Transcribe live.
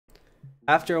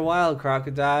After a while,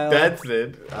 crocodile. That's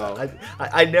it. Oh.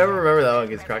 I never remember that one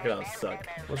because crocodiles suck.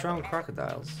 What's wrong with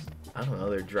crocodiles? I don't know,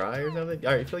 they're dry or something.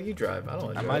 Alright, I feel like you drive. I don't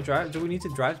want to Am drive. I drive? Do we need to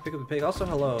drive to pick up the pig? Also,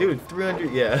 hello. Dude,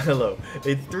 300. Yeah, hello.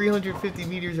 It's 350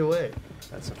 meters away.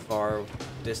 That's a far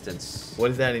distance.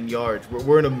 What is that in yards?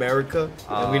 We're in America,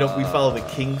 and we follow the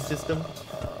king system,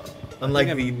 unlike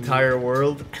the entire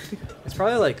world. It's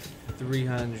probably like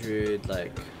 300,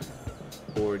 like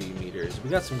 40 meters. We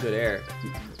got some good air.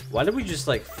 Why did we just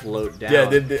like float down? Yeah,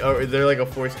 is there like a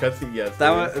forced cutscene? Yes.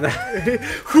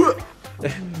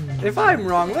 If I'm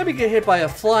wrong, let me get hit by a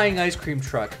flying ice cream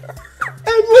truck.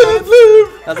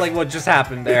 That's like what just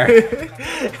happened there.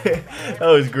 That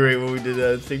was great when we did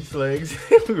that at Six Flags.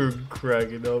 We were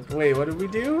cracking up. Wait, what did we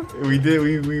do?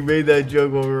 We made that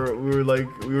joke when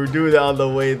we were doing it on the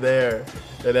way there.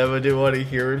 And Emma didn't want to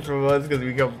hear it from us because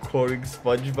we kept quoting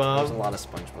SpongeBob. There's a lot of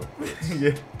SpongeBob quotes.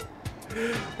 Yeah.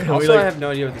 Also, I have no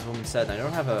idea what this woman said. And I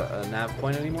don't have a nav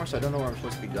point anymore, so I don't know where I'm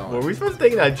supposed to be going. Were we supposed to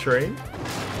take that train?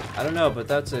 I don't know, but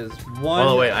that says one.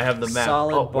 Oh wait, I have the map.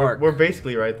 Solid bark. We're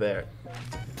basically right there.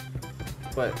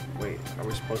 But wait, are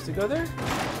we supposed to go there?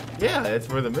 Yeah, that's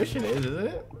where the mission is, isn't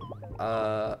it?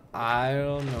 I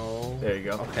don't know. There you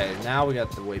go. Okay, now we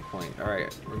got the waypoint. All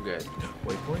right, we're good.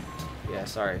 Waypoint? Yeah,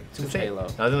 sorry. Too much Halo.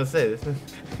 I was gonna say this.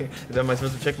 Am I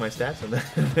supposed to check my stats on that?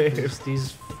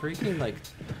 These freaking like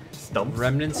stumps.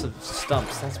 Remnants of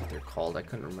stumps. That's what they're called. I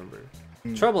couldn't remember.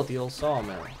 Trouble at the old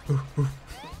sawmill.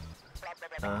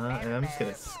 And I'm just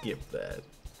gonna skip that.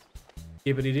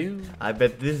 Skippity doo. I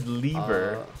bet this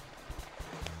lever.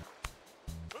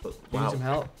 You need some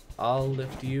help? I'll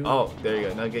lift you. Oh, there you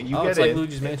go. Now get it's like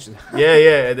Luigi's Mansion. Yeah,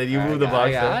 and then you move the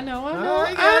box. I know.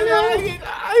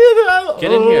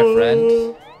 Get in Oh. here,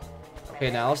 friend.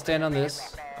 Okay, now I'll stand on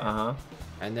this.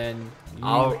 And then.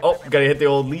 Gotta hit the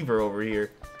old lever over here.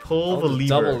 Pull the lever.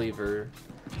 Double lever.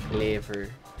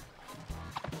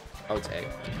 Oh, take.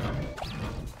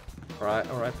 Alright,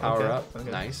 power up. Okay.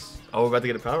 Nice. Oh, we're about to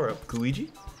get a power up. Luigi?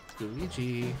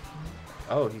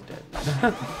 Oh, he's dead.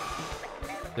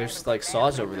 There's like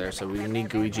saws over there, so we need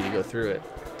Guigi to go through it.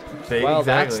 Well,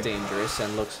 that's dangerous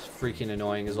and looks freaking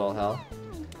annoying as all hell.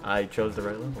 I chose the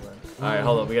right level then. Alright,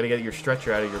 hold on. We gotta get your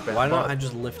stretcher out of your back. Why don't I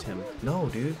just lift him? No,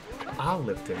 dude. I'll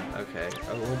lift him. Okay.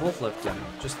 We'll both lift him.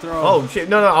 Just throw him. Oh, shit.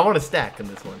 No, I want to stack in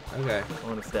this one. Okay. I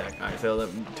want to stack. Alright, so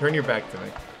turn your back to me.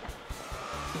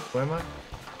 Where am I?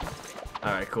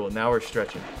 Alright, cool. Now we're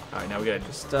stretching. Alright, now we gotta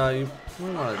just I'm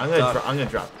gonna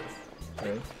drop this.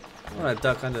 Ready? I'm gonna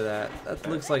duck under that. That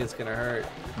looks like it's gonna hurt.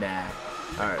 Nah.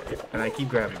 Alright, and I keep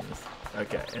grabbing this.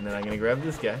 Okay, and then I'm gonna grab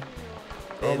this guy.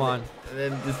 Come on. And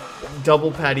then just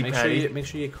double patty. Make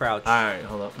sure you crouch. Alright,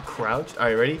 hold up. Crouch.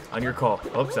 Alright, ready? On your call.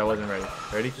 Oops, I wasn't ready.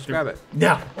 Ready? Just grab it.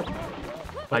 Now.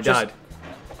 I died.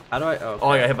 How do I? Oh, okay.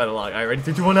 I got hit by the log. Alright, ready?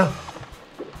 3, 2, 1, now.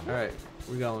 Alright,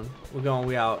 we're going.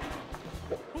 We out.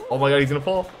 Oh my god, he's gonna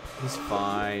fall. He's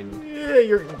fine.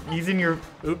 Yeah, he's in your.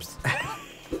 Oops.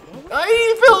 He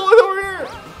fell over here.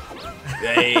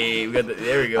 Hey,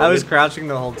 there we go. I was crouching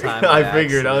the whole time. I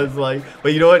figured. I was like,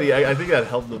 but you know what? I think that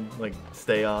helped them like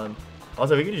stay on.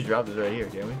 Also, we can just drop this right here,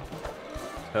 can't we?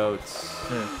 Totes.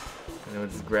 Yeah. And then we'll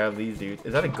just grab these dudes.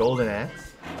 Is that a golden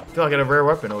axe? I feel like I got a rare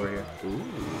weapon over here. Ooh,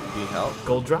 need help?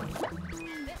 Gold drop.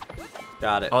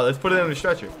 Got it. Oh, let's put it on the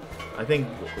stretcher. I think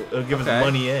it'll give us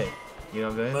money, eh? You know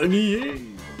what I'm saying? Money, eh?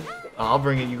 I'll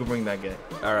bring it. You can bring that guy.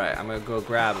 All right, I'm gonna go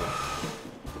grab him.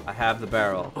 I have the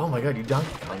barrel. Oh my god, you Donkey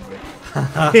Kong me.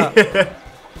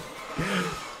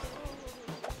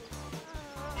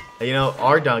 You know,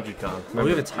 our Donkey Kong. Oh,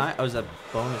 we have a time. Oh, is that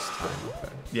bonus time?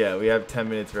 Okay. Yeah, we have 10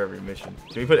 minutes for every mission.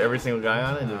 Should we put every single guy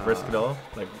on it and just risk it all?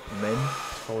 Like men?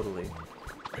 Totally.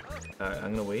 Alright,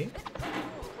 I'm gonna wait.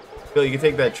 Phil, you can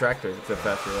take that tractor. It's a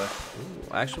faster way. Ooh,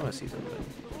 I actually want to see something.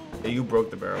 Yeah, you broke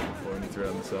the barrel before and you threw it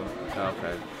on the saw. Oh,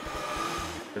 okay.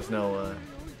 There's no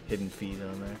hidden fees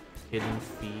on there. Hidden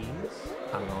fees?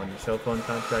 I don't know, on your cell phone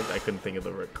contract, I couldn't think of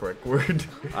the correct word.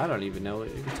 I don't even know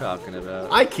what you're talking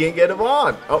about. I can't get him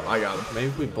on! Oh, I got him. Maybe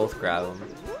if we both grab him.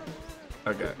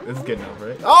 Okay, this is good enough,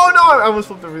 right? Oh no, I almost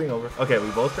flipped everything over. Okay, we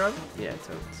both grab him? Yeah,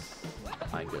 totes.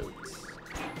 My goats.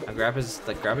 I grab his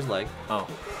leg. Oh.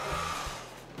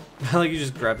 Like you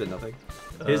just grabbed it, nothing.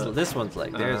 This one's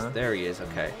leg. There he is,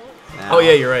 okay. Now, oh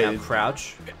yeah, you're right. Now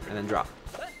crouch, and then drop.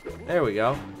 There we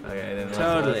go. Okay, and then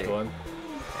totally. One.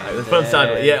 Alright, let's put him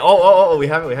sideways. Yeah. Oh, we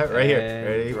have it right here.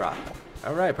 Ready? Drop.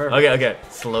 All right, perfect. Okay.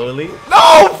 Slowly.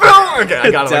 No, Phil! Okay,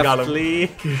 I got him. Deftly.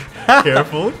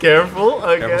 Careful. Okay.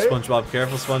 Careful, SpongeBob.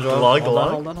 Careful, SpongeBob. Hold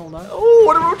on. Hold on. Oh,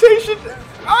 what a rotation!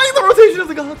 The rotation of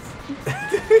the gods.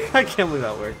 I can't believe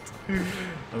that worked.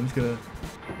 I'm just gonna.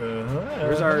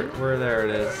 There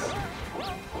it is.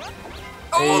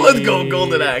 Oh, let's go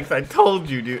golden axe. I told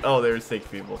you, dude. Oh, there's 6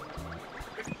 people.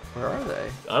 Where are they?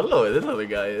 I don't know where this other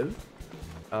guy is.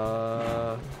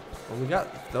 Well, we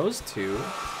got those 2.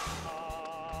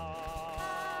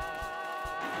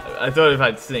 I thought if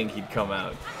I'd sink, he'd come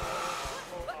out.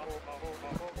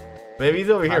 Maybe he's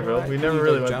over here, bro. We never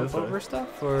really went this way. Jump over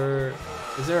stuff, or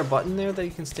is there a button there that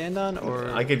you can stand on, or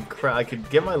I could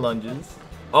get my lunges.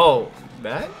 Oh,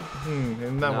 that?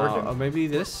 It's not working. Oh, maybe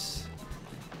this.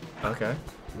 Okay.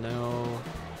 No.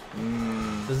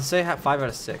 Does it say 5 out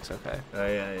of 6? Okay. Oh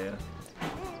yeah.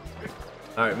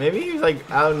 All right, maybe he's like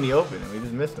out in the open and we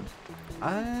just missed him.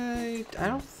 I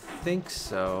don't think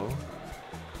so.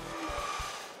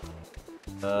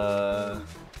 I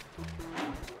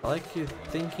like your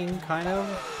thinking, kind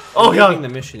of. Oh god. The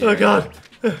mission oh god.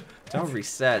 Don't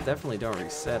reset. Definitely don't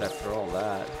reset after all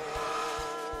that.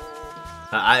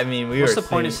 I mean, What's the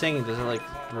point of singing? Does it like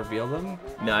reveal them?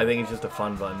 No, I think it's just a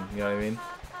fun button. You know what I mean?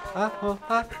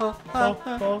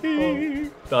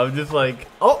 So I'm just like,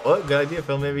 oh, good idea,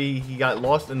 Phil. Maybe he got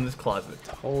lost in this closet.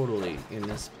 Totally in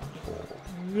this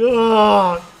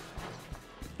hole.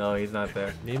 No, he's not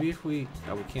there. Maybe if we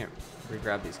can't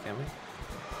re-grab these, can we?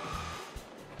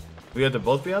 We have to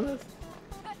both be on this?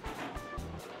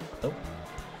 Nope.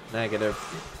 Negative.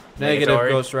 Negative,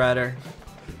 Ghost Rider.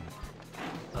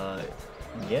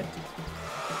 Yeah.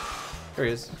 There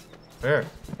he is. Where?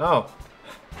 Oh.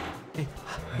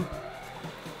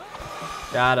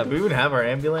 Got him. Do we even have our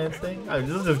ambulance thing? I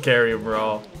mean, let's just carry him,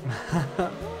 bro.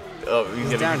 Oh, he's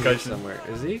getting a concussion somewhere.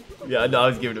 Is he? Yeah, no, I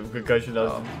was giving him a concussion.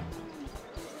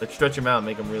 Let's stretch him out and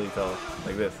make him really tall.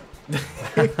 Like this.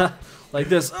 Like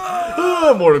this.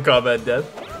 Mortal Kombat death.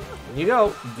 There you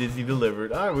go. Dizzy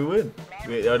delivered. Alright, we win.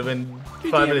 It would have been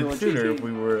 5 minutes sooner if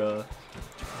we were,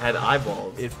 had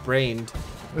eyeballs. If brained.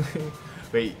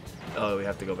 Wait. Oh, we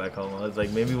have to go back home. I was like,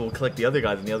 maybe we'll collect the other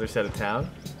guys on the other side of town.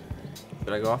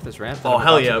 Did I go off this ramp? Oh,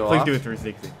 hell yeah. Please do a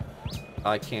 360.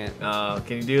 I can't.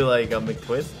 Can you do like a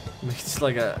McTwist? It's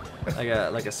like a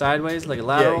sideways, like a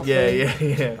lateral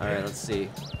yeah. Alright, let's see.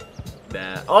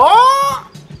 Nah.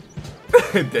 Oh!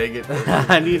 Dang it.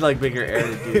 I need like bigger air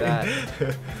to do that.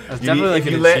 That's definitely like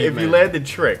an achievement. If you land the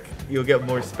trick, you'll get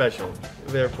more special.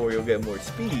 Therefore, you'll get more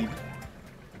speed.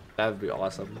 That would be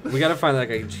awesome. We gotta find like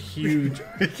a huge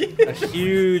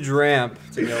ramp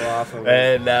to go off of.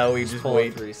 And now we just pull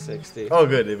wait. 360. Oh,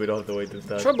 good. We don't have to wait this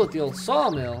time. Trouble at the old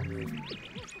Sawmill.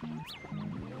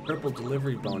 Purple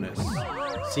delivery bonus.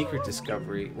 Secret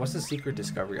discovery. What's the secret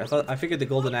discovery? I figured the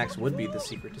golden axe would be the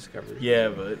secret discovery. Yeah,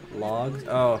 but logs.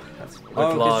 Oh, that's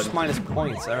logs? Just minus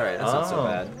points. All right, that's not so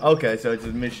bad. Okay, so it's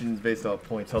just missions based off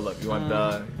points. Hold up, you want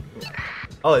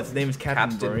Oh, its name is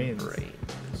Captain Brains.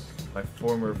 My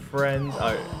former friend.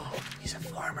 He's a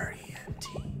former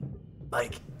EMT.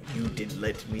 Like, you didn't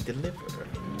let me deliver.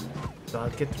 So I'll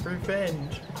get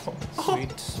revenge.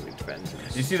 Sweet vengeance.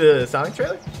 Did you see the Sonic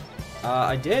trailer?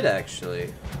 I did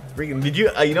actually. Freaking, did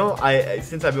you? You know,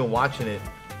 since I've been watching it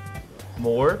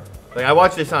more, like I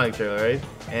watched the Sonic trailer, right?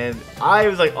 And I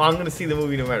was like, oh, I'm gonna see the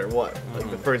movie no matter what.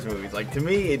 Like the first movies. Like to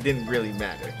me, it didn't really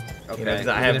matter. Okay. You know,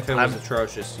 Even if it was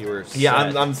atrocious, you were. Yeah,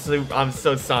 I'm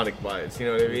so Sonic biased. You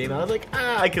know what I mean? I was like,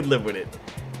 I could live with it,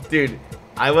 dude.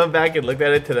 I went back and looked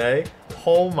at it today.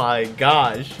 Oh my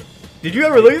gosh. Did you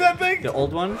ever look at that thing? The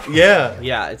old one? Yeah.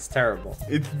 Yeah, it's terrible.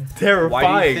 It's terrifying.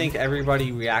 Why do you think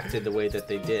everybody reacted the way that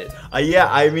they did?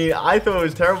 Yeah, I mean, I thought it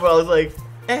was terrible. I was like,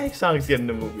 Sonic's getting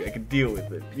the movie. I could deal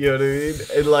with it. You know what I mean?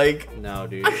 And like... No,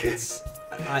 dude. It's...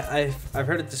 I've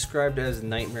heard it described as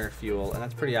nightmare fuel, and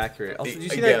that's pretty accurate. Also, did you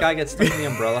see that guy get stuck in the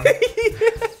umbrella?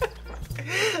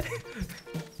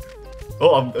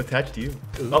 Oh, I'm attached to you.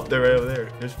 Oh, they're right over there.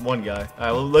 There's one guy. All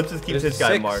right, well, let's just keep this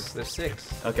guy marked. There's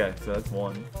 6. Okay, so that's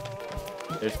 1.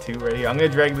 There's 2 right here. I'm going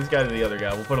to drag this guy to the other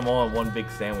guy. We'll put them all in one big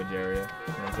sandwich area.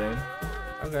 You know what I'm saying?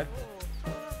 Okay.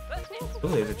 Oh,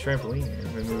 there's a trampoline here.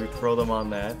 Maybe we throw them on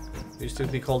that. It used to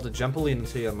be called a jumpoline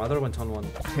until your mother went on one.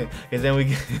 And then we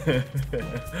get...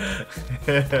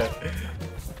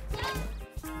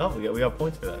 Oh, we got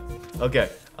points for that. Okay.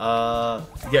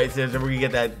 Yeah, it says we're gonna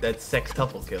get that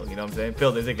sextuple kill. You know what I'm saying?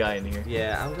 Phil, there's a guy in here.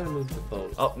 Yeah, I'm gonna move the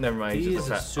boat. Oh, never mind. He's just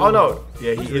a sumo. Oh no.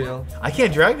 Yeah, he's real. I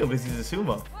can't drag him because he's a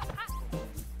sumo.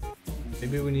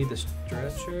 Maybe we need the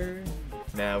stretcher.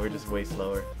 Nah, we're just way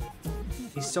slower.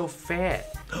 He's so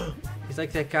fat. He's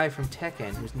like that guy from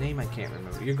Tekken whose name I can't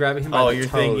remember. You're grabbing him by the you're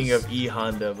toes. thinking of E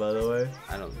Honda, by the way.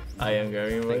 I am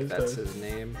grabbing him by his toes. That's his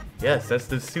name. Yes, that's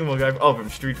the sumo guy. Oh, from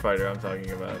Street Fighter I'm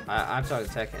talking about. I'm talking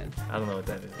Tekken. I don't know what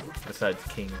that is. Besides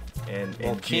King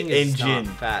and King is not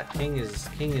fat. King is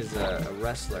a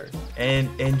wrestler. And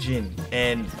Jin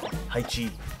and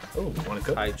Haichi. Oh, wanna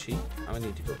cook? Tai Chi. I'm gonna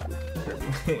need to go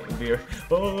poop. Beer.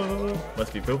 Oh,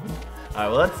 must be pooping. All right,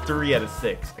 well that's 3 out of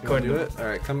 6. You wanna do it? All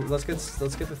right, come. Let's get the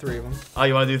 3 of them. Oh,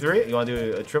 you wanna do 3? You wanna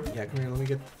do a triple? Yeah, come here. Let me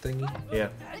get the thingy. Yeah.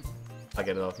 I'll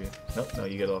get it off you. Nope, no,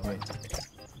 you get it off me.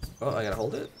 Oh, I gotta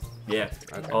hold it. Yeah,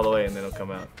 okay. all the way and then it'll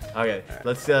come out. Okay, right.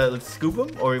 let's scoop them,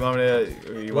 or you want me to?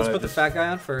 Or you Let's want put the fat guy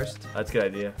on first. That's a good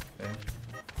idea. Okay.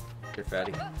 You're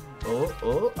fatty.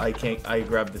 Oh, I can't. I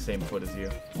grabbed the same foot as you.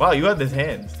 Wow, you have these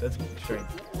hands. That's strange.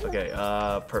 Okay,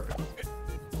 perfect.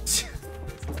 That's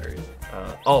hilarious.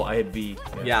 Oh, I had B.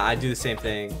 Yeah, I do the same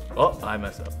thing. Oh, I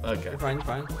messed up. Okay. You're fine. You're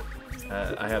fine.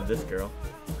 I have this girl.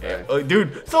 Okay. Oh,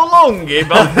 dude, so long, Gabe.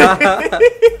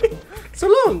 So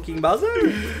long, King Bowser.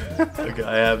 Okay,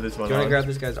 I have this one. Do you want to grab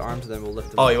this guy's arms and then we'll lift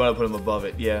him Oh, up? you want to put him above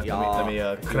it? Yeah. Let me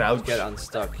crouch. Get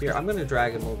unstuck. Here, I'm gonna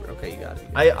drag him over. Okay, you got it.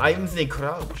 I'm saying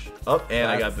crouch. Oh,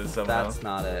 and I got this somehow. That's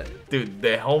not it. Dude,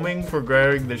 the homing for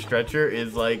grabbing the stretcher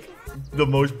is like the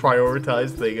most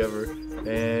prioritized thing ever.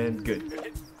 And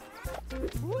good.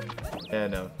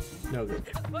 And no. No good.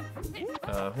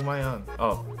 Who am I on?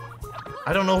 Oh.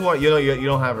 I don't know who you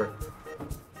don't have her.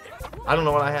 I don't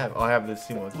know what I have. Oh, I have this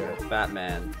Simo guy.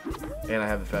 Batman. And I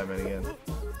have the Fat Man again.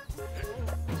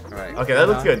 Alright. Okay, that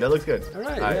looks good. That looks good.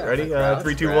 Alright, yeah, ready? Crouch,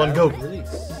 3, 2, 1, go.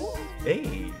 Release.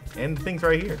 Hey, and the thing's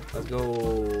right here. Let's go.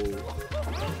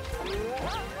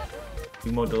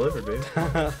 Simo delivered, baby.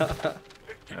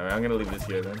 Alright, I'm gonna leave this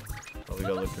here then. While we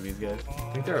go look for these guys. I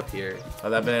think they're up here. Oh,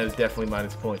 that banana's definitely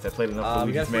minus points. I played enough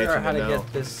We gotta Luigi's figure out Mansion how to to know.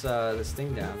 get this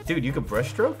thing down. Dude, you can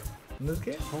brushstroke in this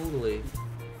game? Totally.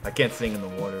 I can't sing in the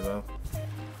water though.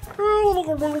 Oh,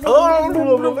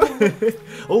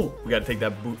 Oh, we gotta take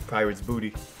that pirate's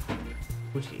booty.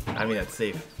 Booty. I mean, that's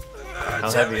safe.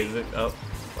 How heavy is it? Oh,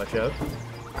 watch out.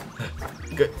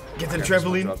 Good. Get to the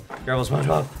trampoline. Careful,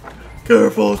 SpongeBob.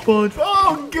 Careful, Sponge.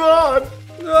 Oh, God.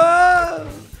 Ah!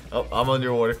 Oh, I'm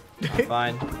underwater.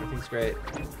 Fine. Everything's great.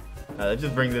 Let's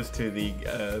just bring this to the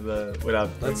without.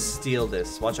 Let's steal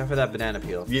this. Watch out for that banana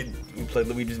peel. Yeah, we played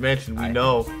Luigi's Mansion. We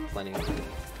know. Plenty of it.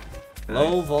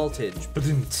 Low voltage.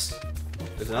 There's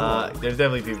another one. There's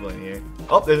definitely people in here.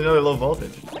 Oh, there's another low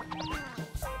voltage.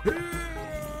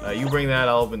 You bring that.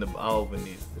 I'll open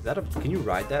these. Is that a? Can you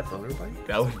ride that boner bike?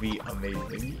 That would be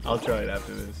amazing. I'll try it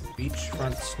after this.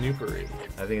 Beachfront snoopery.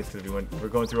 I think it's gonna be when we're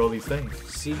going through all these things.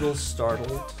 Seagull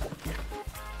startled.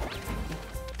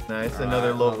 Nice, All another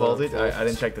right, low another voltage. voltage. I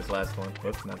didn't check this last one.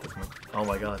 Whoops, not this one. Oh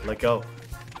my God, let go.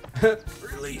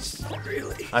 Release.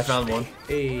 Release. I found one.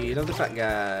 Hey, another fat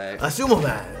guy. A sumo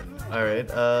man. All right.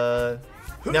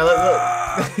 Now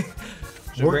let.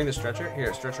 Should we bring the stretcher?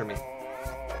 Here, stretcher me.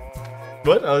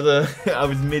 What? I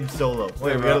was mid solo.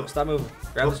 Wait, we gotta. Stop moving.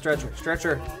 Grab the stretcher.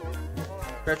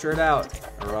 Stretcher it out.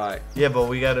 All right. Yeah, but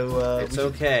we gotta. It's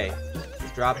okay.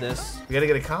 Just drop this. We gotta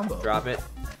get a combo. Drop it.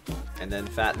 And then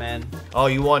Fat Man. Oh,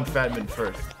 you want Fat Man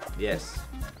first? Yes.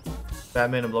 Fat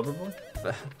Man and Blubber Boy?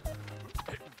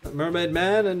 Mermaid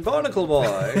Man and Barnacle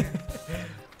Boy.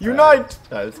 Unite!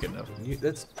 Alright, that's good enough.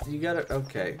 You gotta.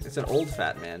 Okay. It's an old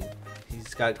Fat Man.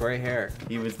 He's got gray hair.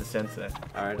 He was the sensei.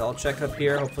 All right. I'll check up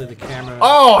here. Hopefully the camera.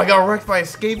 Oh, I got wrecked by a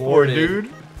skateboard, Boarded. dude.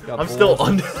 Got I'm still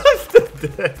boarded. under. I'm still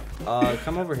dead.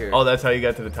 Come over here. Oh, that's how you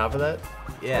got to the top of that?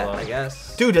 Yeah, Hold on. I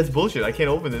guess. Dude, that's bullshit. I can't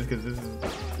open this because this is.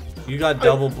 You got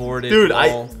double boarded. Dude,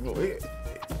 lol.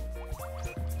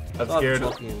 I'm Stop scared.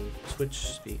 talking Twitch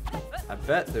speak. I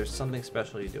bet there's something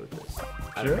special you do with this.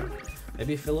 I don't Sure? know.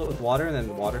 Maybe fill it with water and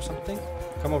then water something.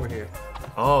 Come over here.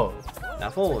 Oh. Now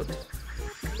forward.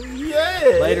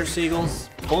 Yeah. Later, seagulls.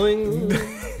 Boing.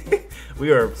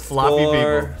 We are floppy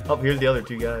Score. people. Oh, here's the other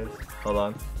two guys. Hold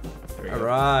on. There we go. All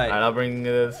right. Alright, I'll bring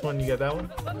this one. You got that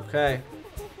one? Okay.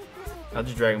 I'll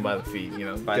just drag them by the feet, you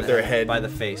know. By Get the their head. By the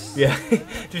face. Yeah.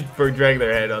 Just drag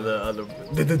their head on the.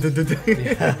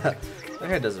 Yeah. Their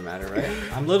head doesn't matter, right?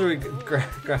 I'm literally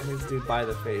grabbing this dude by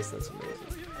the face. That's amazing.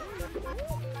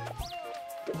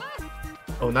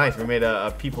 Oh, nice. We made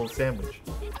a people sandwich.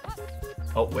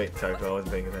 Oh, wait. Sorry, I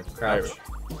wasn't paying attention. Crouch. Alright,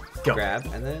 go. Grab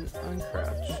and then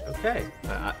uncrouch. Okay.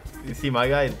 You see, my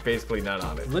guy is basically not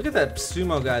on it. Look at that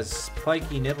sumo guy's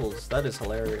spiky nipples. That is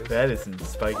hilarious. That is some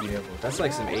spiky nipples. That's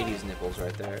like some 80s nipples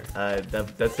right there.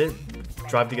 That's it.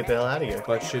 Drive to get the hell out of here.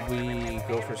 But should we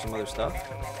go for some other stuff?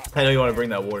 I know you want to bring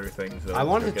that water thing. So I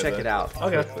wanted to get check that. it out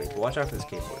Okay. quickly. But watch out for this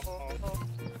skateboard.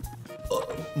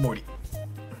 Morty.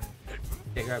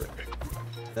 Yeah, grab it.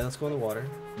 Then let's go in the water.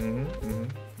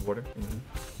 Water.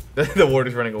 The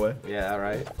water's running away. Yeah,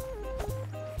 alright.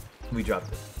 We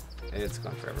dropped it. It's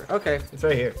gone forever. Okay. It's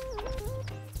right here.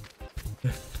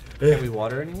 Can we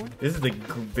water anyone? This is the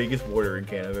biggest watering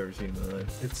can I've ever seen in my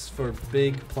life. It's for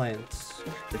big plants.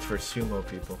 It's for sumo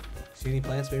people. See any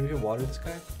plants? Maybe we can water this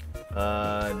guy?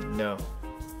 No.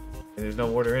 And there's no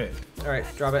water in it. Alright,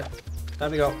 drop it.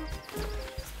 Time to go.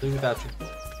 Leave without you.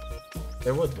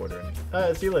 There was water in it.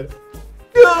 Alright, see you later.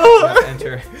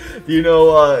 Enter. Do you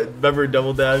know, remember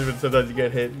Double Dash when sometimes you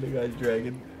get hit and the guy's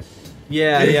dragging?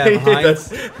 Yeah, behind. I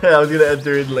was gonna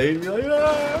enter in late and be like,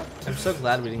 ah! I'm so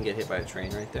glad we didn't get hit by a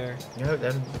train right there. Yeah,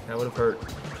 that would have hurt.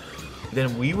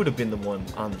 Then we would have been the one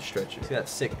on the stretcher. See that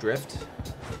sick drift?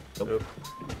 Nope.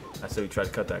 I said we tried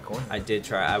to cut that corner. I did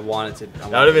try. I wanted to.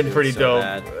 That would have been pretty so dope.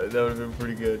 bad. That would have been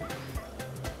pretty good.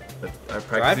 I'm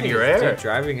practicing Driving your air. Dude,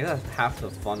 driving is half the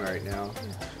fun right now.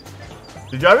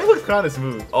 The driving looks kind of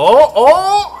smooth.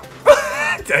 Oh!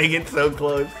 Dang it, so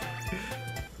close.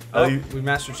 Oh, we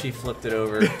Master Chief flipped it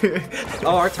over.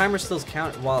 Oh, our timer still's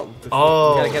counting. While we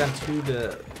gotta get him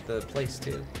to the place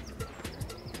too.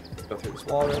 Go through this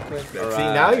wall real quick. See,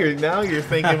 now you're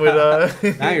thinking with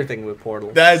now you're thinking with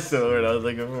portals. That's the word I was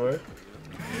looking for.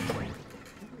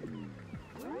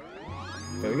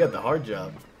 Yeah, we got the hard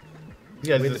job.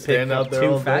 You guys just stand out there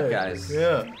all day. 2 fat guys.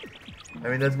 Yeah. I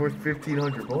mean, that's worth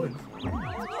 1,500 points.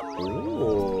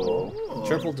 Ooh.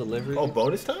 Triple delivery. Oh,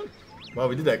 bonus time? Wow,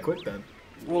 we did that quick then.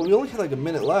 Well, we only had like a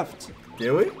minute left.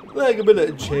 Did we? Like a minute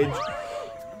and change.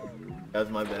 That was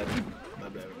my bad. My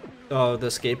bad. Oh, the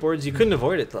skateboards? You couldn't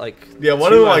avoid it. Like yeah,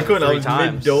 one of them I couldn't. I was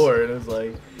times. mid-door, and it was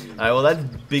like, all right, well, that's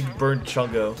Big Burnt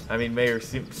Chungo. I mean, Mayor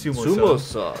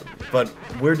Sumo-san. But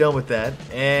we're done with that.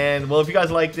 And, well, if you guys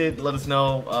liked it, let us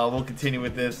know. We'll continue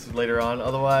with this later on.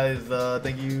 Otherwise,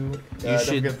 thank you. You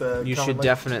should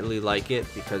definitely like it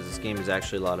because this game is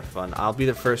actually a lot of fun. I'll be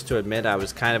the first to admit I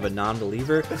was kind of a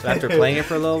non-believer. So after playing it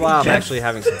for a little while, I'm actually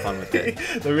having some fun with it.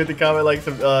 Don't forget to comment, like,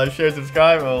 share,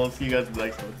 subscribe, and we'll see you guys in the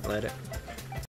next one. Later.